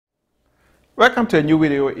Welcome to a new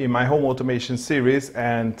video in my home automation series,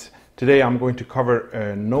 and today I'm going to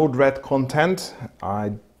cover Node-RED content.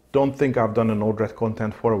 I don't think I've done a Node-RED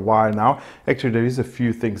content for a while now. Actually, there is a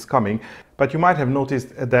few things coming, but you might have noticed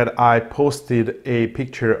that I posted a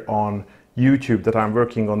picture on YouTube that I'm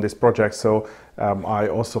working on this project, so I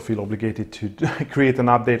also feel obligated to create an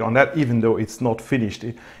update on that, even though it's not finished.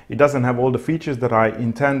 It doesn't have all the features that I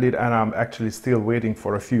intended, and I'm actually still waiting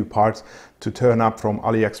for a few parts to turn up from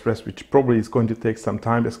AliExpress, which probably is going to take some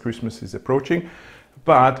time as Christmas is approaching.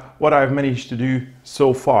 But what I've managed to do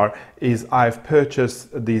so far is I've purchased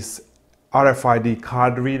this RFID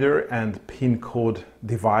card reader and pin code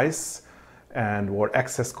device or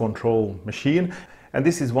access control machine. And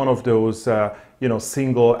this is one of those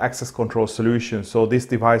single access control solutions. So this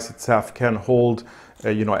device itself can hold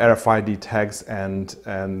RFID tags and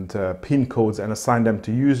pin codes and assign them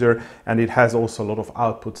to user, and it has also a lot of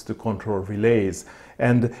outputs to control relays.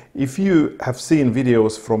 And if you have seen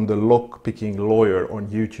videos from the lock-picking lawyer on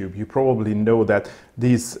YouTube, you probably know that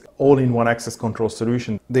these all-in-one access control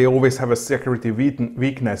solution, they always have a security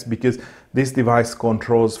weakness, because this device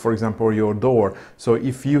controls, for example, your door. So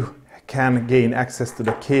if you can gain access to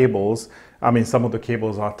the cables, I mean, some of the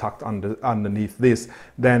cables are tucked underneath this,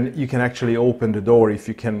 then you can actually open the door if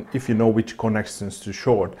you know which connections to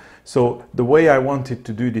short. So the way I wanted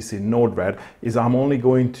to do this in Node-RED is I'm only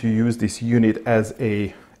going to use this unit as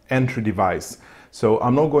a entry device. So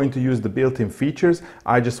I'm not going to use the built-in features.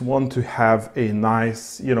 I just want to have a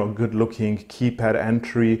nice, good looking keypad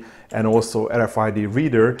entry and also RFID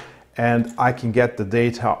reader, and I can get the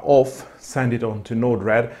data off, send it on to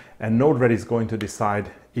Node-RED, and Node-RED is going to decide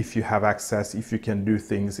if you have access, if you can do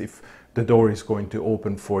things, if the door is going to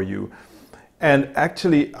open for you. And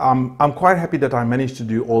actually, I'm quite happy that I managed to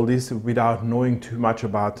do all this without knowing too much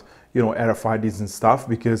about RFIDs and stuff,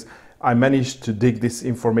 because I managed to dig this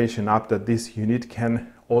information up that this unit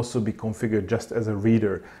can also be configured just as a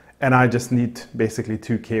reader. And I just need basically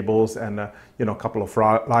two cables and a couple of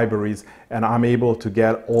libraries, and I'm able to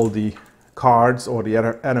get all the cards or the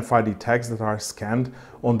RFID tags that are scanned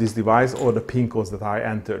on this device, or the pin codes that I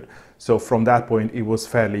entered. So from that point, it was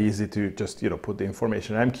fairly easy to just put the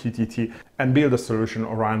information in MQTT and build a solution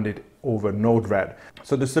around it over Node-RED.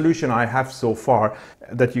 So the solution I have so far,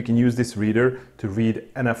 that you can use this reader to read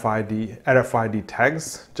RFID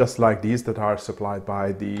tags, just like these that are supplied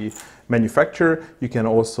by the manufacturer. You can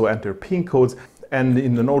also enter pin codes, and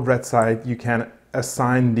in the Node-RED side, you can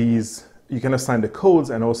assign the codes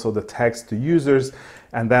and also the tags to users,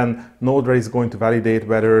 and then Node-RED is going to validate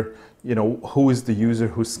whether who is the user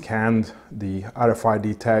who scanned the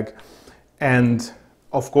RFID tag. And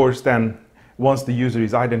of course, then once the user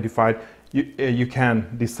is identified, you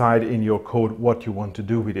can decide in your code what you want to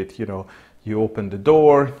do with it. You open the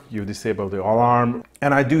door, you disable the alarm,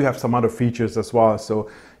 and I do have some other features as well. So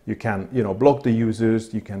you can block the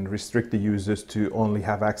users, you can restrict the users to only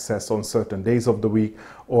have access on certain days of the week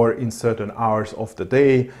or in certain hours of the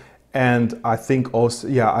day. And I think also,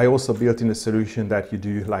 I also built in a solution that you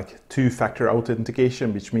do like two-factor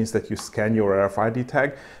authentication, which means that you scan your RFID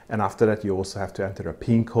tag, and after that you also have to enter a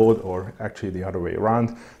PIN code, or actually the other way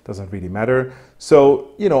around, doesn't really matter.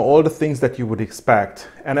 So, all the things that you would expect.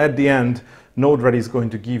 And at the end, Node-RED is going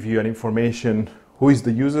to give you an information who is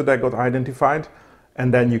the user that got identified,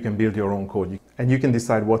 and then you can build your own code and you can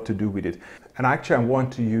decide what to do with it. And actually, I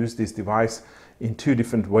want to use this device in two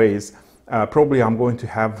different ways. Probably I'm going to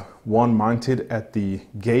have one mounted at the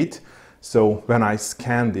gate. So when I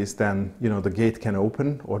scan this, then the gate can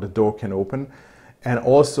open, or the door can open. And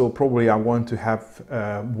also probably I want to have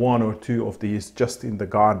one or two of these just in the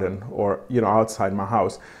garden, or outside my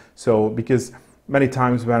house. So because many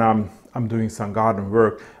times when I'm doing some garden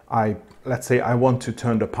work, let's say I want to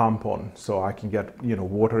turn the pump on so I can get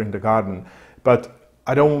water in the garden, but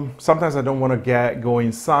sometimes I don't want to go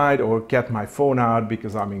inside or get my phone out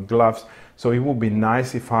because I'm in gloves. So it would be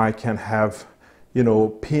nice if I can have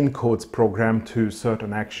pin codes programmed to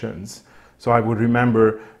certain actions. So I would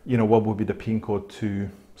remember what would be the pin code to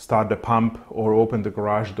start the pump or open the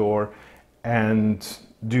garage door and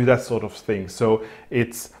do that sort of thing. So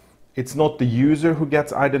it's not the user who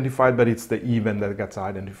gets identified, but it's the event that gets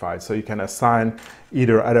identified. So you can assign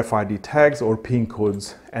either RFID tags or pin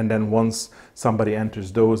codes, and then once somebody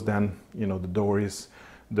enters those, then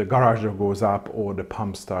the garage door goes up or the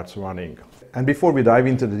pump starts running. And before we dive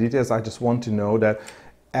into the details, I just want to know that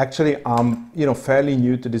actually I'm fairly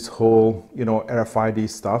new to this whole RFID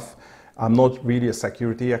stuff. I'm not really a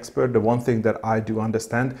security expert. The one thing that I do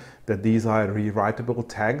understand, that these are rewritable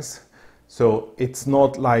tags. So it's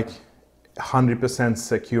not like 100%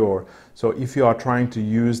 secure. So if you are trying to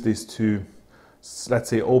use this to let's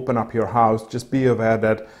say, open up your house, just be aware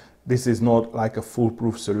that this is not like a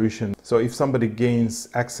foolproof solution. So if somebody gains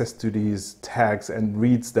access to these tags and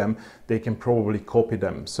reads them, they can probably copy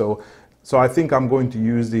them. So I think I'm going to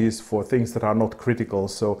use these for things that are not critical.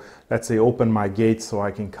 So let's say open my gate so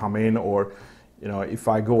I can come in, or if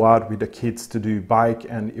I go out with the kids to do bike,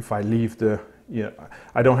 and if I leave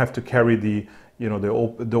I don't have to carry the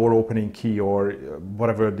door opening key or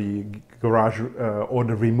whatever, the garage or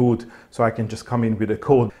the remote, so I can just come in with a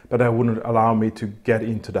code, but that wouldn't allow me to get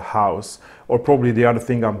into the house. Or probably the other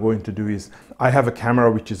thing I'm going to do is, I have a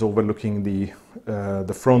camera which is overlooking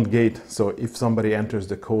the front gate, so if somebody enters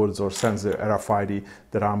the codes or sends the RFID,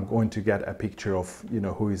 that I'm going to get a picture of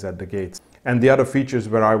who is at the gate. And the other features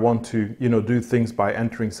where I want to do things by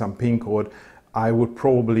entering some PIN code, I would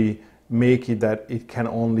probably make it that it can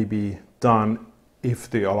only be done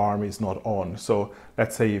if the alarm is not on. So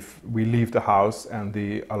let's say if we leave the house and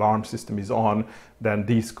the alarm system is on, then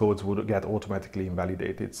these codes would get automatically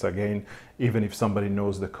invalidated. So again, even if somebody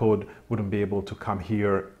knows the code, wouldn't be able to come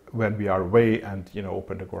here when we are away and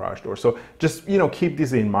open the garage door. So just keep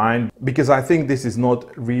this in mind, because I think this is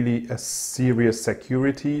not really a serious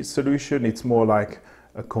security solution. It's more like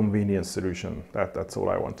a convenience solution. That's all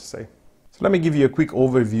I want to say. So let me give you a quick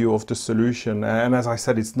overview of the solution, and as I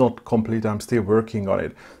said, it's not complete, I'm still working on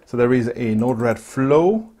it. So there is a Node-RED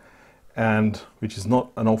flow, and which is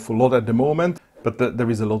not an awful lot at the moment, but there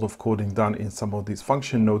is a lot of coding done in some of these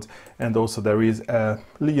function nodes, and also there is a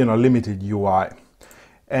limited UI.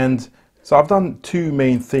 And so I've done two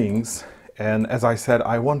main things, and as I said,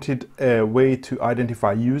 I wanted a way to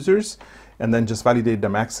identify users and then just validate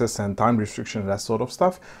them access and time restriction and that sort of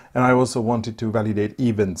stuff. And I also wanted to validate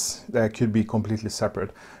events that could be completely separate.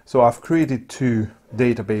 So I've created two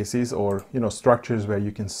databases, or structures where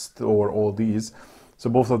you can store all these. So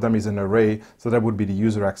both of them is an array. So that would be the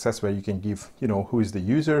user access, where you can give who is the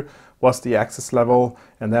user, what's the access level,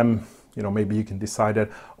 and then maybe you can decide that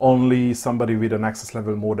only somebody with an access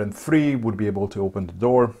level more than 3 would be able to open the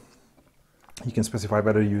door. You can specify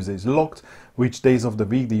whether the user is locked, which days of the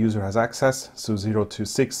week the user has access, so 0 to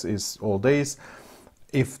 6 is all days.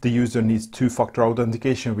 If the user needs two-factor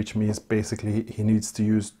authentication, which means basically he needs to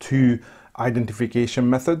use 2 identification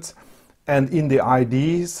methods. And in the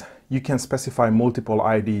IDs, you can specify multiple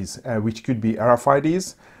IDs, which could be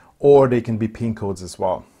RFIDs, or they can be PIN codes as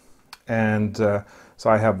well. And so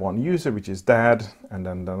I have one user, which is dad, and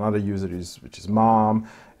then another user which is mom.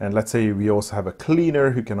 And let's say we also have a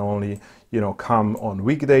cleaner who can only, come on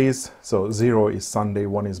weekdays. So 0 is Sunday,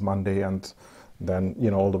 1 is Monday, and then,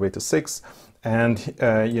 all the way to 6. And,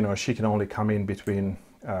 she can only come in between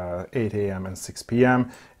 8 a.m. and 6 p.m.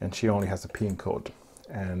 and she only has a PIN code.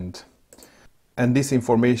 And this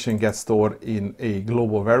information gets stored in a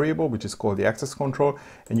global variable, which is called the access control.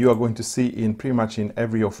 And you are going to see in pretty much in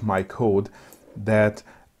every of my code that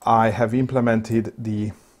I have implemented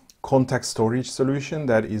the context storage solution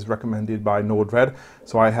that is recommended by Node-RED.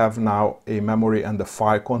 So I have now a memory and a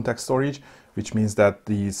file context storage, which means that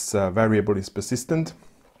this variable is persistent.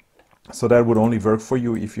 So that would only work for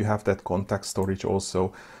you if you have that context storage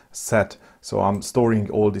also set. So I'm storing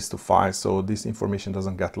all this to files, so this information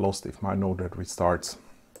doesn't get lost if my Node-RED restarts.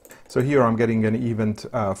 So here I'm getting an event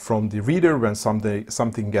from the reader when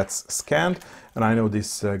something gets scanned, and I know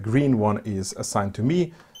this green one is assigned to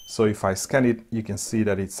me. So if I scan it, you can see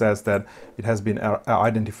that it says that it has been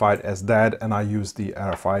identified as dad, and I use the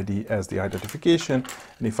RFID as the identification.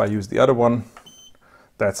 And if I use the other one,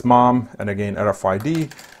 that's mom, and again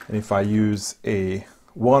RFID. And if I use a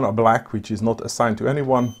black, which is not assigned to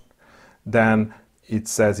anyone, then it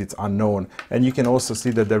says it's unknown. And you can also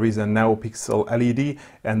see that there is a NeoPixel LED,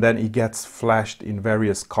 and then it gets flashed in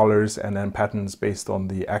various colors and then patterns based on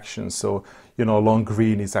the action. So, long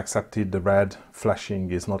green is accepted, the red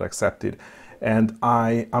flashing is not accepted. And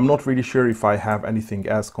I'm not really sure if I have anything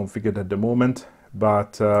else configured at the moment,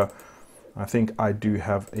 but I think I do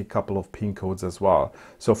have a couple of PIN codes as well.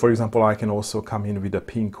 So for example, I can also come in with a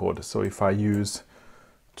PIN code. So if I use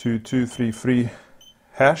 2233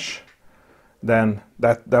 hash, then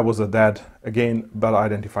that was a dead, again, but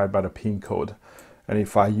identified by the PIN code. And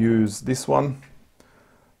if I use this one,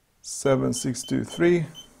 7623,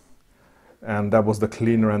 and that was the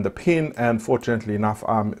cleaner and the PIN, and fortunately enough,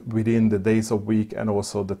 I'm within the days of week and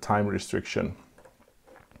also the time restriction.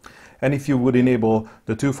 And if you would enable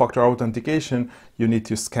the two-factor authentication, you need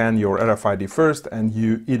to scan your RFID first, and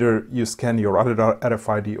either you scan your other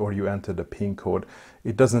RFID or you enter the PIN code.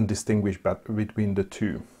 It doesn't distinguish between the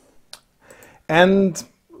two. And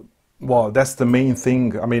well, that's the main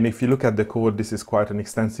thing. I mean, if you look at the code, this is quite an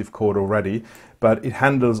extensive code already, but it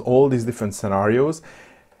handles all these different scenarios.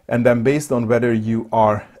 And then based on whether you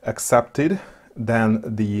are accepted, then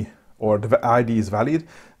the ID is valid,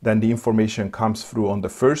 then the information comes through on the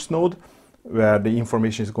first node, where the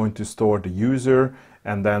information is going to store the user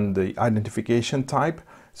and then the identification type.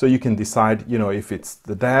 So you can decide, if it's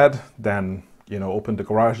the dad, then, open the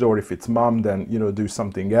garage door. If it's mom, then, do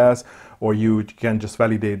something else. Or you can just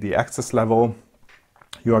validate the access level.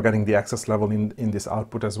 You are getting the access level in this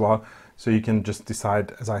output as well. So you can just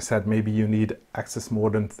decide, as I said, maybe you need access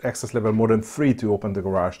level more than 3 to open the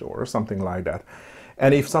garage door or something like that.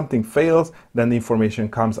 And if something fails, then the information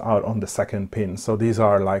comes out on the second pin. So these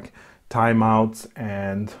are like timeouts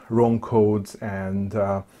and wrong codes and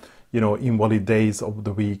invalid days of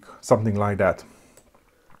the week, something like that.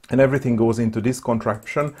 And everything goes into this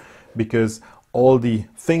contraption because all the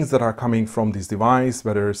things that are coming from this device,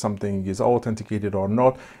 whether something is authenticated or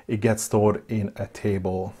not, it gets stored in a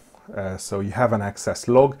table. So you have an access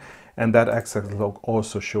log, and that access log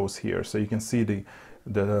also shows here. So you can see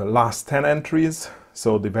the last 10 entries,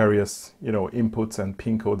 so the various inputs and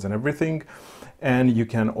pin codes and everything. And you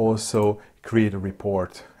can also create a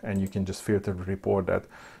report, and you can just filter the report that,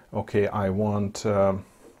 okay, I want,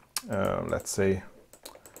 let's say,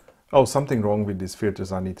 oh, something wrong with these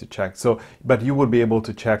filters, I need to check. So, but you will be able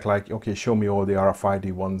to check like, okay, show me all the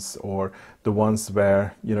RFID ones, or the ones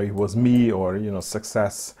where, it was me, or,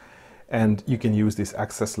 success. And you can use this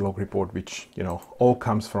access log report, which, all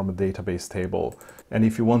comes from a database table. And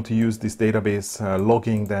if you want to use this database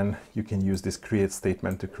logging, then you can use this create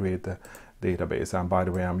statement to create the database. And by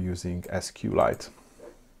the way, I'm using SQLite.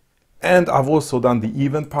 And I've also done the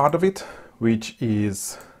event part of it, which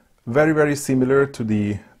is very, very similar to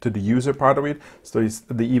the user part of it. So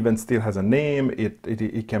the event still has a name,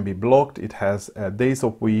 it can be blocked, it has days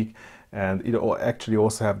of week, and it actually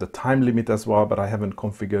also have the time limit as well, but I haven't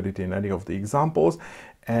configured it in any of the examples.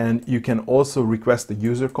 And you can also request the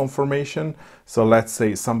user confirmation. So let's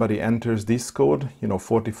say somebody enters this code,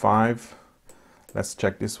 45, let's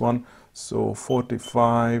check this one. So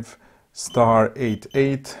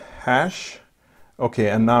 45*88 hash. Okay,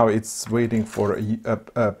 and now it's waiting for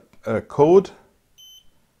a code.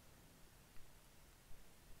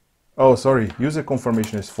 Oh, sorry, user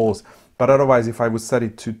confirmation is false. But otherwise, if I would set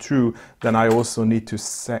it to true, then I also need to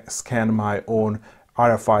scan my own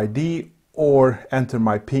RFID or enter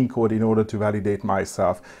my PIN code in order to validate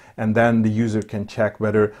myself. And then the user can check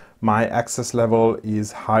whether my access level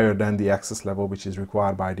is higher than the access level which is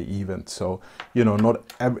required by the event. So,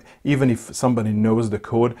 even if somebody knows the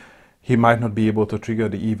code, he might not be able to trigger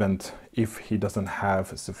the event if he doesn't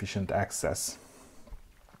have sufficient access.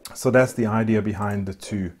 So that's the idea behind the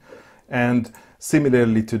two. And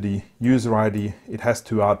similarly to the user ID, it has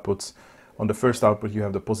two outputs. On the first output, you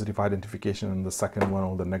have the positive identification, and the second one,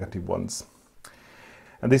 all the negative ones.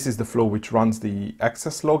 And this is the flow which runs the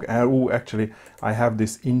access log. Actually, I have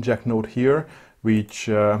this inject node here, which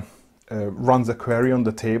runs a query on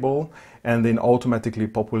the table and then automatically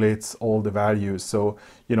populates all the values. So,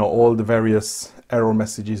 all the various error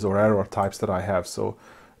messages or error types that I have. So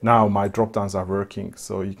now my drop-downs are working.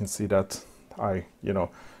 So you can see that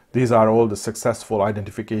these are all the successful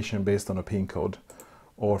identification based on a PIN code,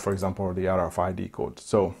 or for example, the RFID code.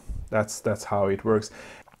 So that's how it works.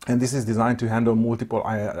 And this is designed to handle multiple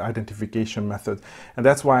identification methods. And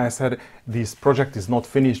that's why I said this project is not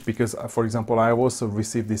finished, because, for example, I also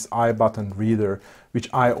received this iButton reader, which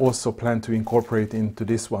I also plan to incorporate into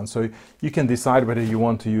this one. So you can decide whether you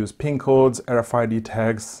want to use PIN codes, RFID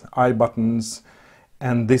tags, iButtons,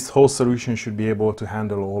 and this whole solution should be able to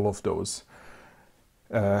handle all of those.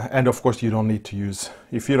 And of course, you don't need to use,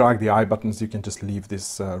 if you like the iButtons, you can just leave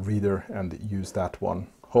this reader and use that one,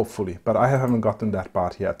 hopefully. But I haven't gotten that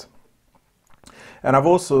part yet. And I've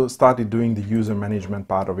also started doing the user management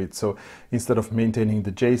part of it. So instead of maintaining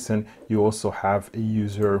the JSON, you also have a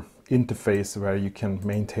user interface where you can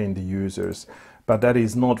maintain the users. But that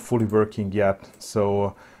is not fully working yet.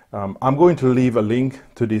 So I'm going to leave a link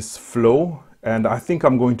to this flow, and I think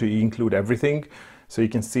I'm going to include everything, so you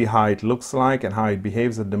can see how it looks like and how it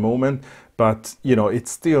behaves at the moment. But it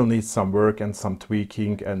still needs some work and some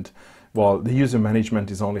tweaking, and well, the user management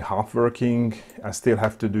is only half working. I still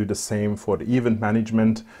have to do the same for the event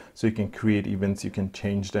management. So you can create events, you can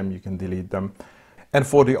change them, you can delete them. And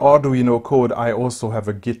for the Arduino code, I also have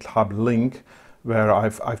a GitHub link where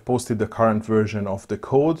I've posted the current version of the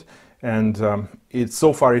code. And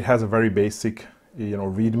so far it has a very basic,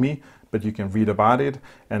 README, but you can read about it.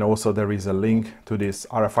 And also there is a link to this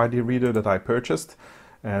RFID reader that I purchased.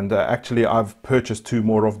 And actually I've purchased 2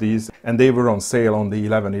 more of these, and they were on sale on the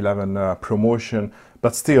 11/11 promotion.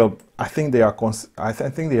 But still, I think they are I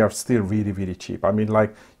think they are still really, really cheap. I mean,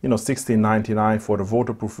 like, you know, $16.99 for the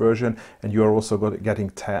waterproof version, and you are also getting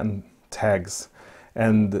 10 tags.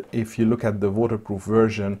 And if you look at the waterproof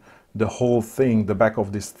version, the whole thing, the back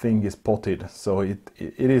of this thing is potted, so it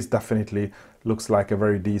is definitely looks like a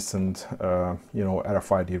very decent, you know,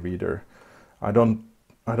 RFID reader. I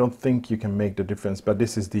don't think you can make the difference, but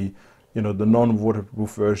this is the, you know, the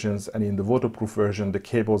non-waterproof versions, and in the waterproof version the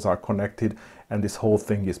cables are connected and this whole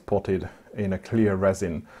thing is potted in a clear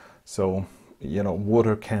resin, so, you know,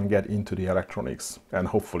 water can get into the electronics, and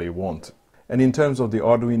hopefully it won't. And in terms of the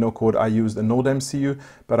Arduino code, I used a Node MCU,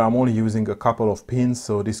 but I'm only using a couple of pins,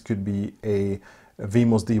 so this could be a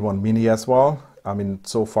VMOS D1 Mini as well. I mean,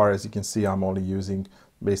 so far as you can see, I'm only using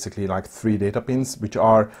basically like 3 data pins, which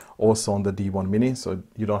are also on the D1 Mini, so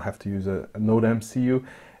you don't have to use a Node MCU.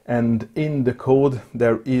 And in the code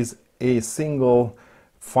there is a single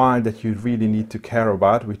file that you really need to care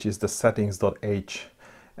about, which is the settings.h,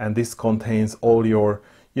 and this contains all your,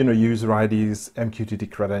 you know, user IDs,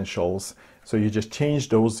 MQTT credentials. So you just change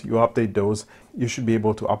those, you update those, you should be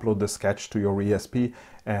able to upload the sketch to your ESP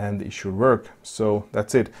and it should work. So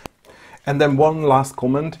that's it. And then one last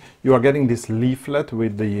comment, you are getting this leaflet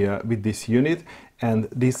with the with this unit, and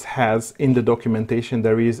this has, in the documentation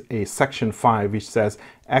there is a section 5 which says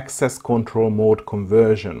access control mode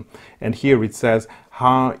conversion, and here it says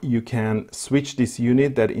how you can switch this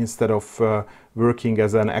unit, that instead of working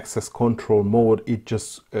as an access control mode, it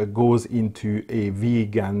just goes into a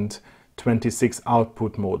VGANT 26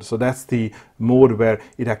 output mode. So that's the mode where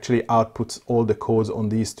it actually outputs all the codes on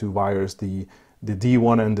these 2 wires, the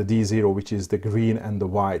D1 and the D0, which is the green and the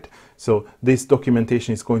white. So this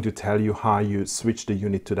documentation is going to tell you how you switch the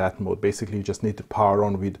unit to that mode. Basically, you just need to power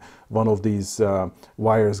on with one of these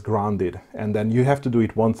wires grounded, and then you have to do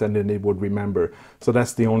it once and then it would remember. So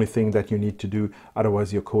that's the only thing that you need to do,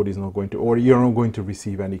 otherwise your code is not going to, or you're not going to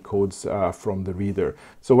receive any codes from the reader.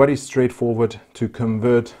 So very straightforward to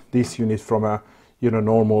convert this unit from a, you know,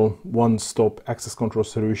 normal one-stop access control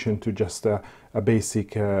solution to just a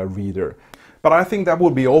basic reader. But I think that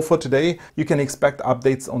will be all for today. You can expect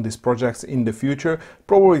updates on these projects in the future.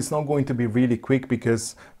 Probably it's not going to be really quick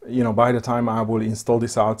because, you know, by the time I will install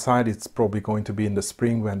this outside, it's probably going to be in the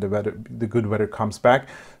spring when the good weather comes back.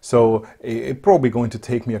 So it's probably going to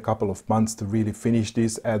take me a couple of months to really finish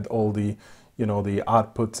this, add all the, you know, the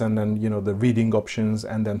outputs and then, you know, the reading options,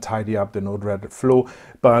 and then tidy up the Node-RED flow.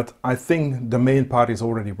 But I think the main part is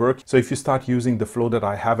already working. So if you start using the flow that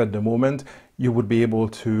I have at the moment, you would be able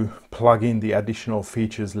to plug in the additional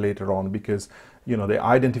features later on, because, you know, the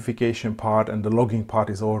identification part and the logging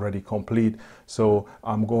part is already complete. So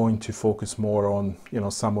I'm going to focus more on, you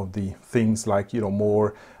know, some of the things like, you know,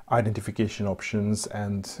 more identification options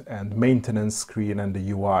and maintenance screen and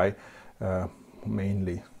the UI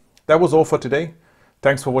mainly. That was all for today.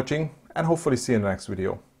 Thanks for watching, and hopefully see you in the next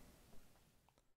video.